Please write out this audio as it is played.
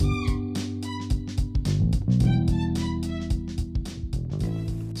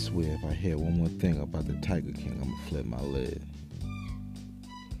if I hear one more thing about the Tiger King, I'm going to flip my lid.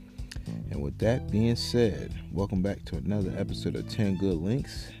 And with that being said, welcome back to another episode of 10 Good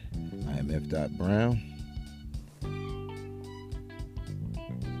Links. I am F. Brown. And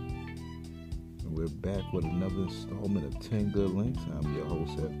we're back with another installment of 10 Good Links. I'm your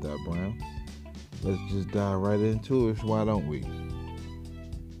host, F. Brown. Let's just dive right into it. Why don't we?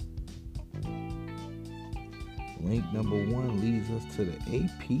 Link number one leads us to the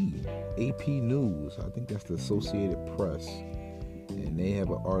AP News. I think that's the Associated Press. And they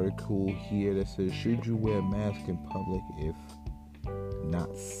have an article here that says, should you wear a mask in public if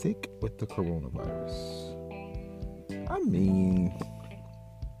not sick with the coronavirus? I mean,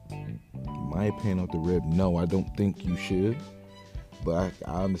 my opinion off the rip, no, I don't think you should. But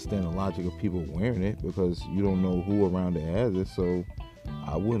I understand the logic of people wearing it because you don't know who around it has it. So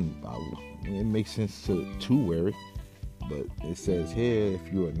it makes sense to wear it. But it says here,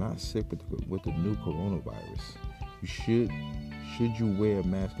 if you are not sick with the new coronavirus, should you wear a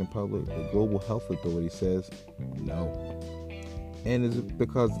mask in public? The Global Health Authority says no. And it's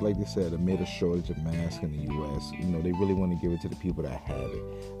because, like they said, amid a shortage of masks in the U.S., they really want to give it to the people that have it.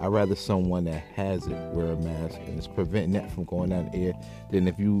 I'd rather someone that has it wear a mask and it's preventing that from going down the air than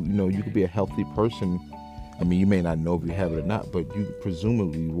if you could be a healthy person. I mean, you may not know if you have it or not, but you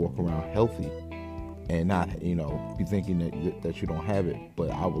presumably walk around healthy and not, be thinking that you don't have it.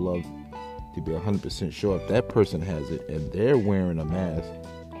 But I would love to be 100% sure if that person has it and they're wearing a mask,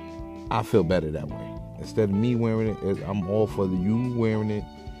 I feel better that way. Instead of me wearing it, I'm all for you wearing it,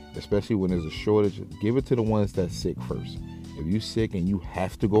 especially when there's a shortage. Give it to the ones that's sick first. If you're sick and you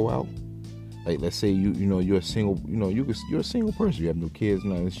have to go out, like let's say you're a single, you're a single person, you have no kids,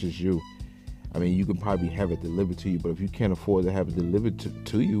 it's just you. I mean, you can probably have it delivered to you, but if you can't afford to have it delivered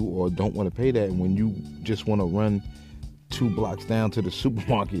to you or don't want to pay that, and when you just want to run 2 blocks down to the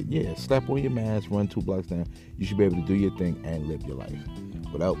supermarket, slap on your mask, run 2 blocks down. You should be able to do your thing and live your life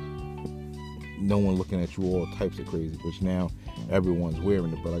without no one looking at you all types of crazy, which now everyone's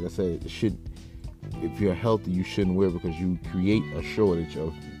wearing it. But like I said, if you're healthy, you shouldn't wear it because you create a shortage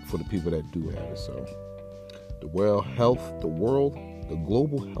for the people that do have it. So the Global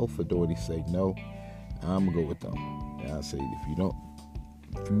Health Authority say no. I'm gonna go with them. And I say if you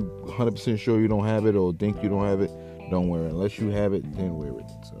 100% sure you don't have it or think you don't have it, don't wear it. Unless you have it, then wear it.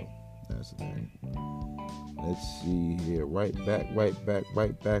 So that's the thing. Let's see here. Right back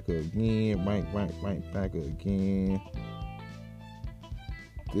again.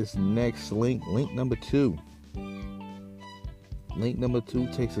 This next link number 2. Link number 2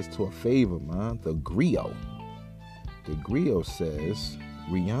 takes us to a favor, man. The Griot. The Griot says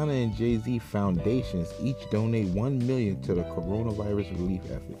Rihanna and Jay-Z foundations each donate $1 million to the coronavirus relief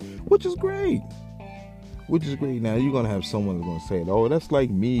effort, which is great. Now you're gonna have someone that's gonna say, "Oh, that's like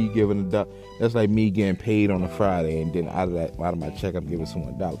me that's like me getting paid on a Friday, and then out of my check, I'm giving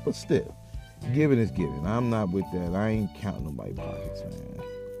someone $1." But still, giving is giving. I'm not with that. I ain't counting nobody's pockets,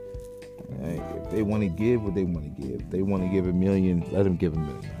 man. If they want to give what they want to give, if they want to give $1 million, let them give $1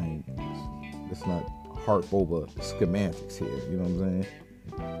 million. Let's not harp over schematics here. You know what I'm saying?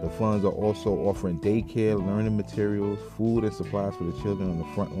 The funds are also offering daycare, learning materials, food, and supplies for the children on the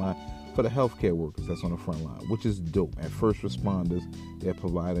front line. For the healthcare workers that's on the front line, which is dope. And first responders, they're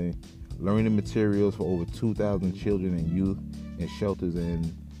providing learning materials for over 2,000 children and youth in shelters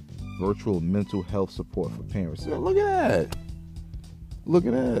and virtual mental health support for parents. So look at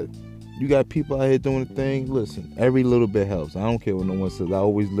that. You got people out here doing the thing. Listen, every little bit helps. I don't care what no one says. I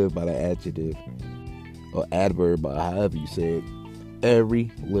always live by the adjective or adverb, or however you say it. Every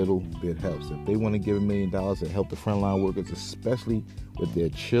little bit helps. If they want to give $1 million to help the frontline workers, especially with their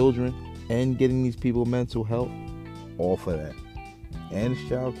children and getting these people mental health, all for that. And it's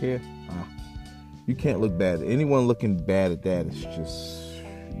child care. You can't look bad. Anyone looking bad at that is just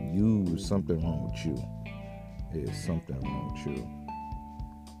something wrong with you. There's something wrong with you.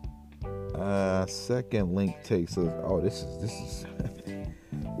 Second link takes us. Oh, this is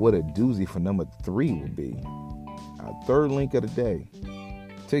what a doozy for number 3 would be. Our third link of the day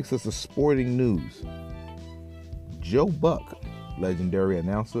takes us to sporting news. Joe Buck, legendary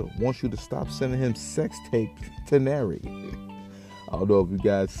announcer, wants you to stop sending him sex tapes to narrate. I don't know if you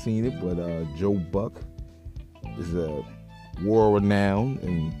guys seen it, but Joe Buck is a world-renowned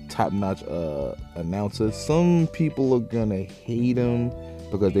and top-notch announcer. Some people are gonna hate him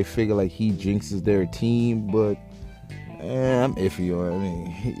because they figure like he jinxes their team, but I'm iffy on it. I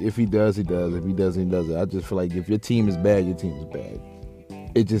mean, if he does, he does. If he doesn't, he doesn't. I just feel like if your team is bad, your team is bad.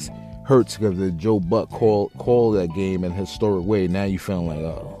 It just hurts because Joe Buck called that game in a historic way. Now you feeling like,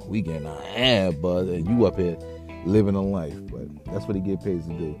 oh, we getting our ass buzzed, and you up here living a life. But that's what he get paid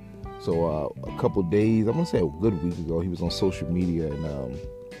to do. So a couple days, I'm gonna say a good week ago, he was on social media and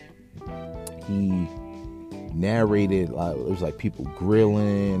he narrated. It was like people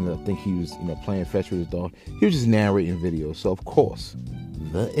grilling. I think he was, playing fetch with his dog. He was just narrating videos. So of course,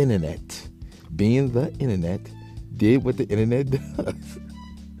 the internet, being the internet, did what the internet does.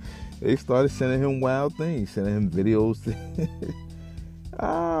 They started sending him wild things, sending him videos.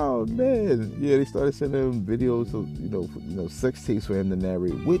 Oh man, yeah, they started sending him videos of sex tapes for him to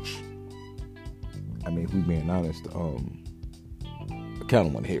narrate. Which, I mean, if we're being honest, I kind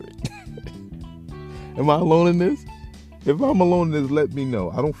of want to hear it. Am I alone in this? If I'm alone in this, let me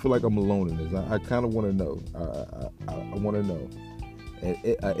know. I don't feel like I'm alone in this. I kind of want to know. I want to know.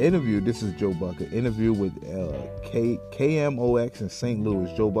 An interview, this is Joe Buck, an interview with KMOX in St.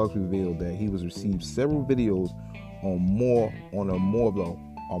 Louis. Joe Buck revealed that he was received several videos on a more of the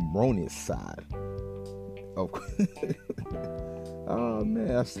erroneous side. Oh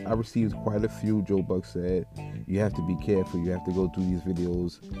man, I received quite a few. Joe Buck said, you have to be careful. You have to go through these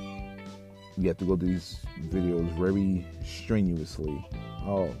videos. You have to go through these videos very strenuously.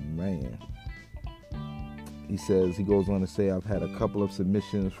 Oh man. He goes on to say, I've had a couple of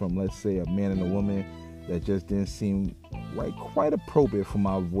submissions from, let's say, a man and a woman that just didn't seem like quite appropriate for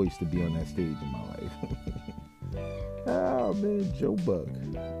my voice to be on that stage in my life. Oh man, Joe Buck.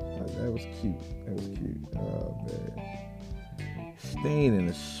 That was cute. Oh man. Staying in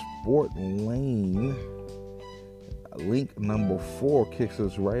the sport lane, link number 4 kicks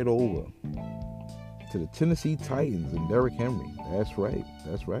us right over to the Tennessee Titans and Derrick Henry. That's right.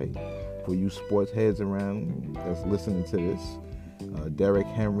 For you sports heads around that's listening to this, Derrick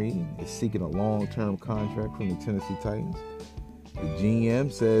Henry is seeking a long-term contract from the Tennessee Titans. The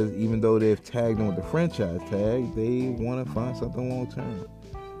GM says even though they've tagged him with the franchise tag, they want to find something long-term,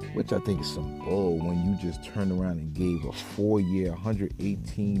 which I think is some bull when you just turned around and gave a 4-year,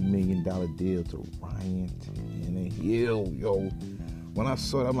 $118 million deal to Ryan Tannehill. Yo, when I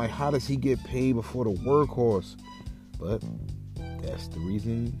saw that, I'm like, how does he get paid before the workhorse? But that's the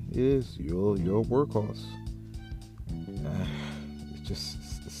reason is you're a workhorse. It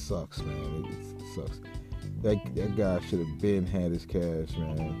sucks, man. It sucks. That guy should have been had his cash,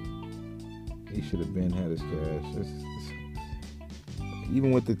 man. He should have been had his cash.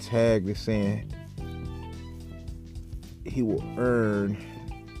 Even with the tag, they're saying he will earn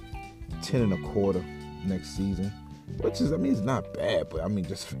 10 and a quarter next season, which is, it's not bad, but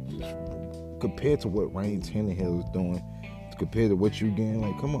just compared to what Ryan Tannehill is doing, compared to what you getting,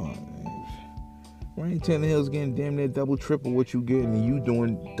 like, come on, man. Ryan Tannehill's getting damn near double, triple what you getting, and you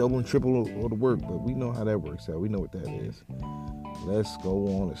doing double and triple all the work. But we know how that works out. We know what that is. Let's go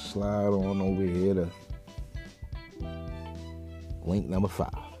on and slide on over here to link number 5.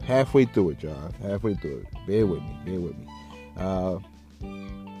 Halfway through it, y'all. Halfway through it. Bear with me.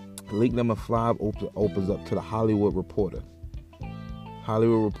 Link number 5 opens up to the Hollywood Reporter.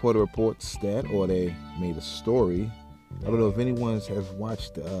 Hollywood Reporter reports that, or they made a story. I don't know if anyone has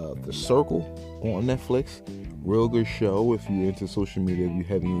watched The Circle on Netflix. Real good show if you're into social media, if you're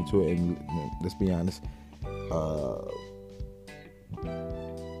heavy into it. And let's be honest,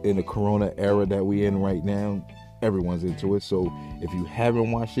 in the Corona era that we're in right now, everyone's into it. So if you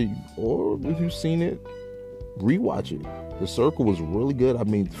haven't watched it, or if you've seen it, rewatch it. The Circle was really good.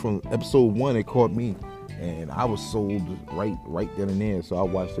 From episode 1, it caught me, and I was sold right then and there. So I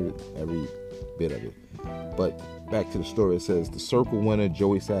watched it, every bit of it. But back to the story. It says the Circle winner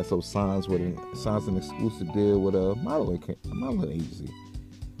Joey Sasso signs an exclusive deal with a modeling agency,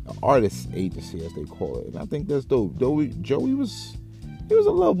 an artist agency as they call it. And I think that's dope. Joey was a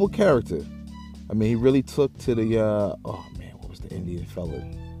lovable character. He really took to the what was the Indian fella?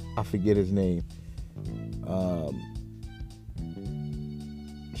 I forget his name.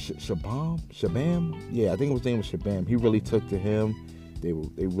 Shabam? Yeah, I think his name was Shabam. He really took to him. They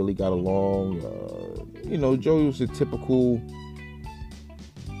really got along. Joey was a typical,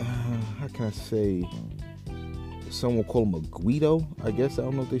 how can I say, some will call him a Guido, I guess. I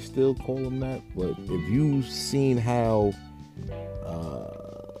don't know if they still call him that. But if you've seen how,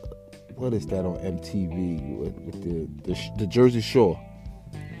 what is that on MTV with the Jersey Shore?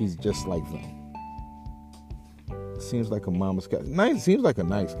 He's just like them. Seems like a mama's guy. Seems like a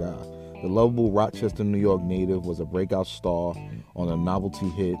nice guy. The lovable Rochester, New York native was a breakout star on a novelty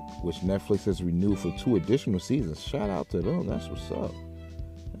hit, which Netflix has renewed for 2 additional seasons. Shout out to them. That's what's up.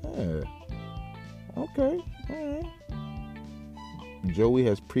 Yeah. Okay. All right. Joey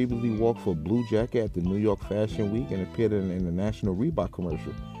has previously walked for Blue Jacket at the New York Fashion Week and appeared in the National Reebok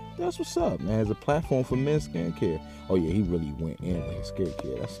commercial. That's what's up, man. As a platform for men's skincare. Oh yeah, he really went in with his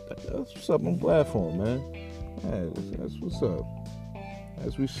skincare. That's what's up. I'm glad for him, man. Yeah, that's what's up.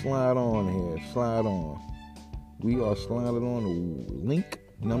 As we slide on here, we are sliding on to link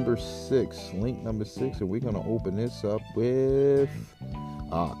number 6, and we're going to open this up with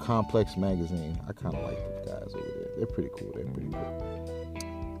Complex Magazine. I kind of like these guys over there. They're pretty cool.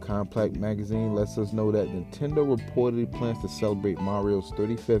 Complex Magazine lets us know that Nintendo reportedly plans to celebrate Mario's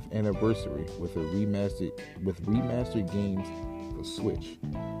 35th anniversary with remastered games for Switch.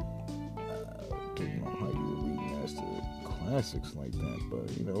 Don't know how you would remaster classics like that, but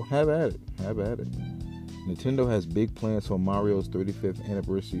have at it. Nintendo has big plans for Mario's 35th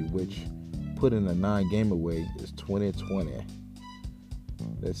anniversary, which, put in a non-gamer way, is 2020.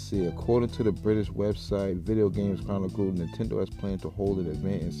 Let's see. According to the British website Video Games Chronicle, Nintendo has planned to hold an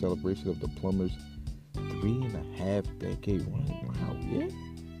event in celebration of the plumber's 3.5-decade run. Wow, yeah?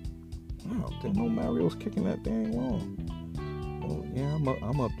 Wow, didn't know Mario's kicking that dang long. Well, yeah,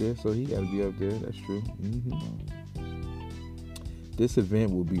 I'm up there, so he got to be up there. That's true. This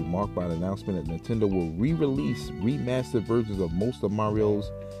event will be marked by an announcement that Nintendo will re-release remastered versions of most of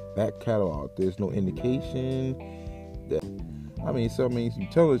Mario's back catalog. There's no indication that you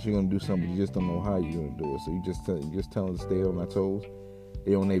tell us you're gonna do something, you just don't know how you're gonna do it. So you just tell us to stay on my toes.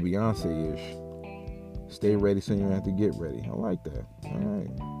 They on their Beyonce-ish. Stay ready so you don't have to get ready. I like that. All right,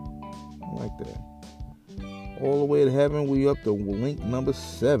 I like that. All the way to heaven, we up to link number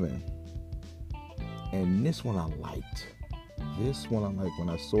 7, and this one I liked. When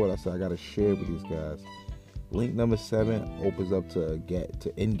I saw it, I said I gotta share it with these guys. Link number 7 opens up to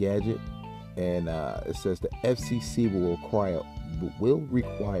Engadget. And it says the FCC will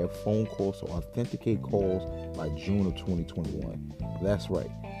require phone calls to authenticate calls by June of 2021. That's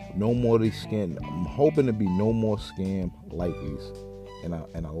right. No more of these scam. I'm hoping to be no more scam like these, and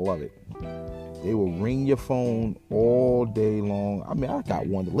I love it. They will ring your phone all day long. I got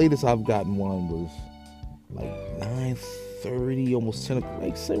one. The latest I've gotten one was like 9:30, almost 10 o'clock.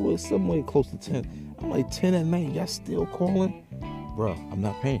 Like somewhere close to 10. I'm like 10 at night. Y'all still calling, bro? I'm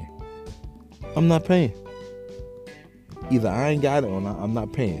not paying. Either I ain't got it or I'm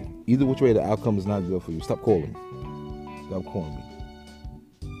not paying. Either which way, the outcome is not good for you. Stop calling me.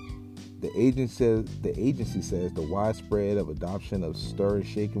 The agency says the widespread of adoption of stir and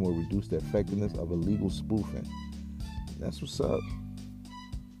shaking will reduce the effectiveness of illegal spoofing. That's what's up.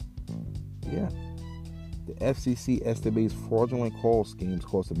 Yeah. The FCC estimates fraudulent call schemes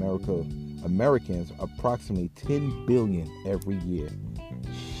cost Americans approximately $10 billion every year.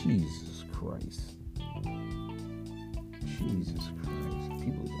 Jesus Christ.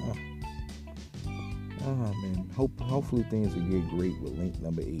 People, man. Hopefully things will get great with link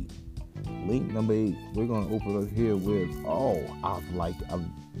number 8. Link number 8, we're gonna open up here with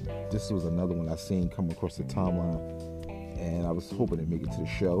this was another one I seen come across the timeline, and I was hoping to make it to the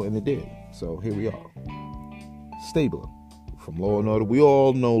show, and it did. So here we are. Stabler from Law and Order. We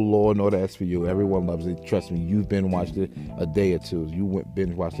all know Law and Order SVU. Everyone loves it. Trust me, you've been watched it a day or two. You went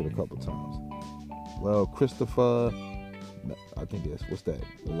binge watched it a couple times. Well, Christopher, I think it's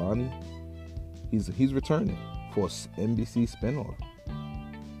Milani. He's returning for an NBC spinoff.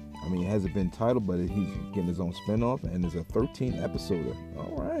 It hasn't been titled, but he's getting his own spinoff, and there's a 13-episoder.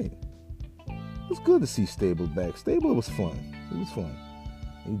 All right, it's good to see Stabler back. Stabler was fun. It was fun.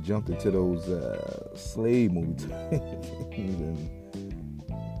 He jumped into those slave movies, and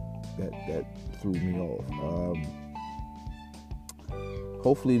that threw me off.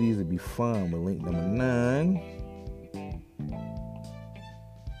 Hopefully these will be fun with link number 9.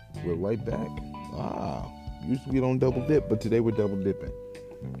 We're right back. Usually we don't double dip, but today we're double dipping.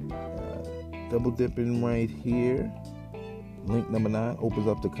 Double dipping right here. Link number 9 opens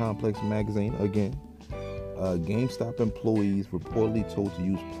up the Complex Magazine again. GameStop employees reportedly told to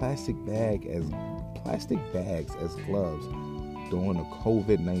use plastic bags as gloves during the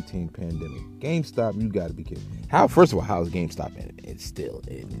COVID-19 pandemic. GameStop, you got to be kidding. First of all, how is GameStop still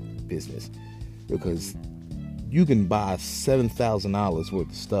in business? Because you can buy $7,000 worth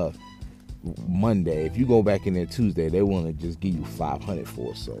of stuff Monday. If you go back in there Tuesday, they want to just give you $500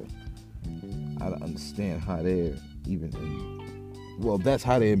 for it. So I don't understand how they're even well, that's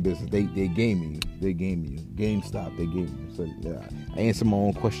how they're in business. They game you. GameStop, they game you. So yeah, I answered my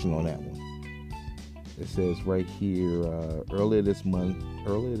own question on that one. It says right here, earlier this month,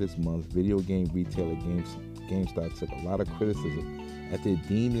 video game retailer GameStop took a lot of criticism as it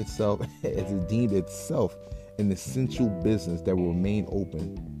deemed itself an essential business that will remain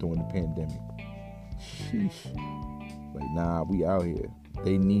open during the pandemic. Sheesh. Like, nah, we out here.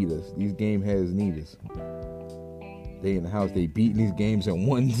 They need us. These game heads need us. They in the house. They beating these games in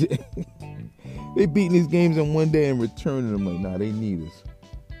one day. They beating these games in one day and returning them. Like, nah, they need us.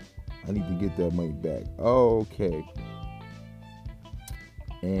 I need to get that money back. Okay.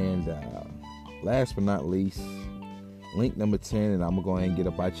 And last but not least, link number 10, and I'm going to go ahead and get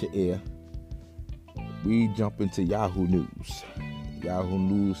up out your ear. We jump into Yahoo News. Yahoo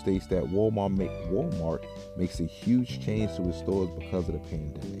News states that Walmart makes a huge change to its stores because of the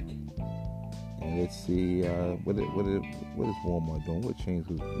pandemic. And let's see, what is Walmart doing? What change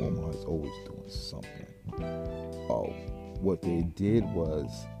was Walmart is always doing something. Oh, what they did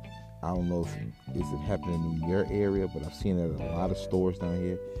was, I don't know if is it happening in your area, but I've seen it at a lot of stores down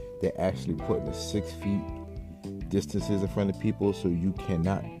here. They're actually putting the 6 feet distances in front of people, so you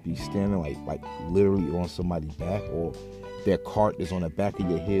cannot be standing like literally on somebody's back, or their cart is on the back of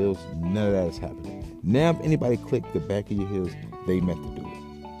your heels. None of that is happening. Now, if anybody clicked the back of your heels, they meant to do it.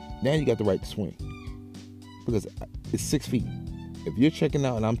 Now you got the right to swing, because it's 6 feet. If you're checking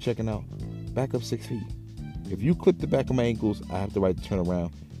out and I'm checking out, back up 6 feet. If you clip the back of my ankles, I have the right to turn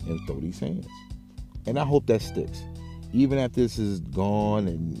around and throw these hands. And I hope that sticks. Even after this is gone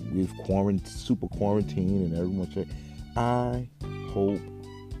and we've super quarantined and everyone check, I hope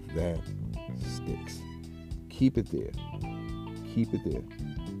that sticks. Keep it there. Keep it there.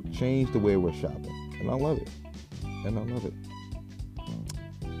 Change the way we're shopping. And I love it.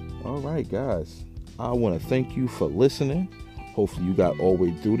 All right, guys. I want to thank you for listening. Hopefully you got all the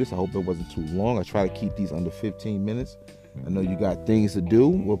way through this. I hope it wasn't too long. I try to keep these under 15 minutes. I know you got things to do.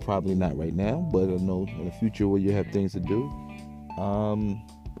 Well, probably not right now, but I know in the future where you have things to do.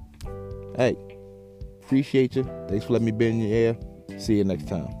 Hey, appreciate you. Thanks for letting me be in your ear. See you next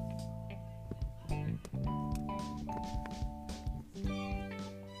time.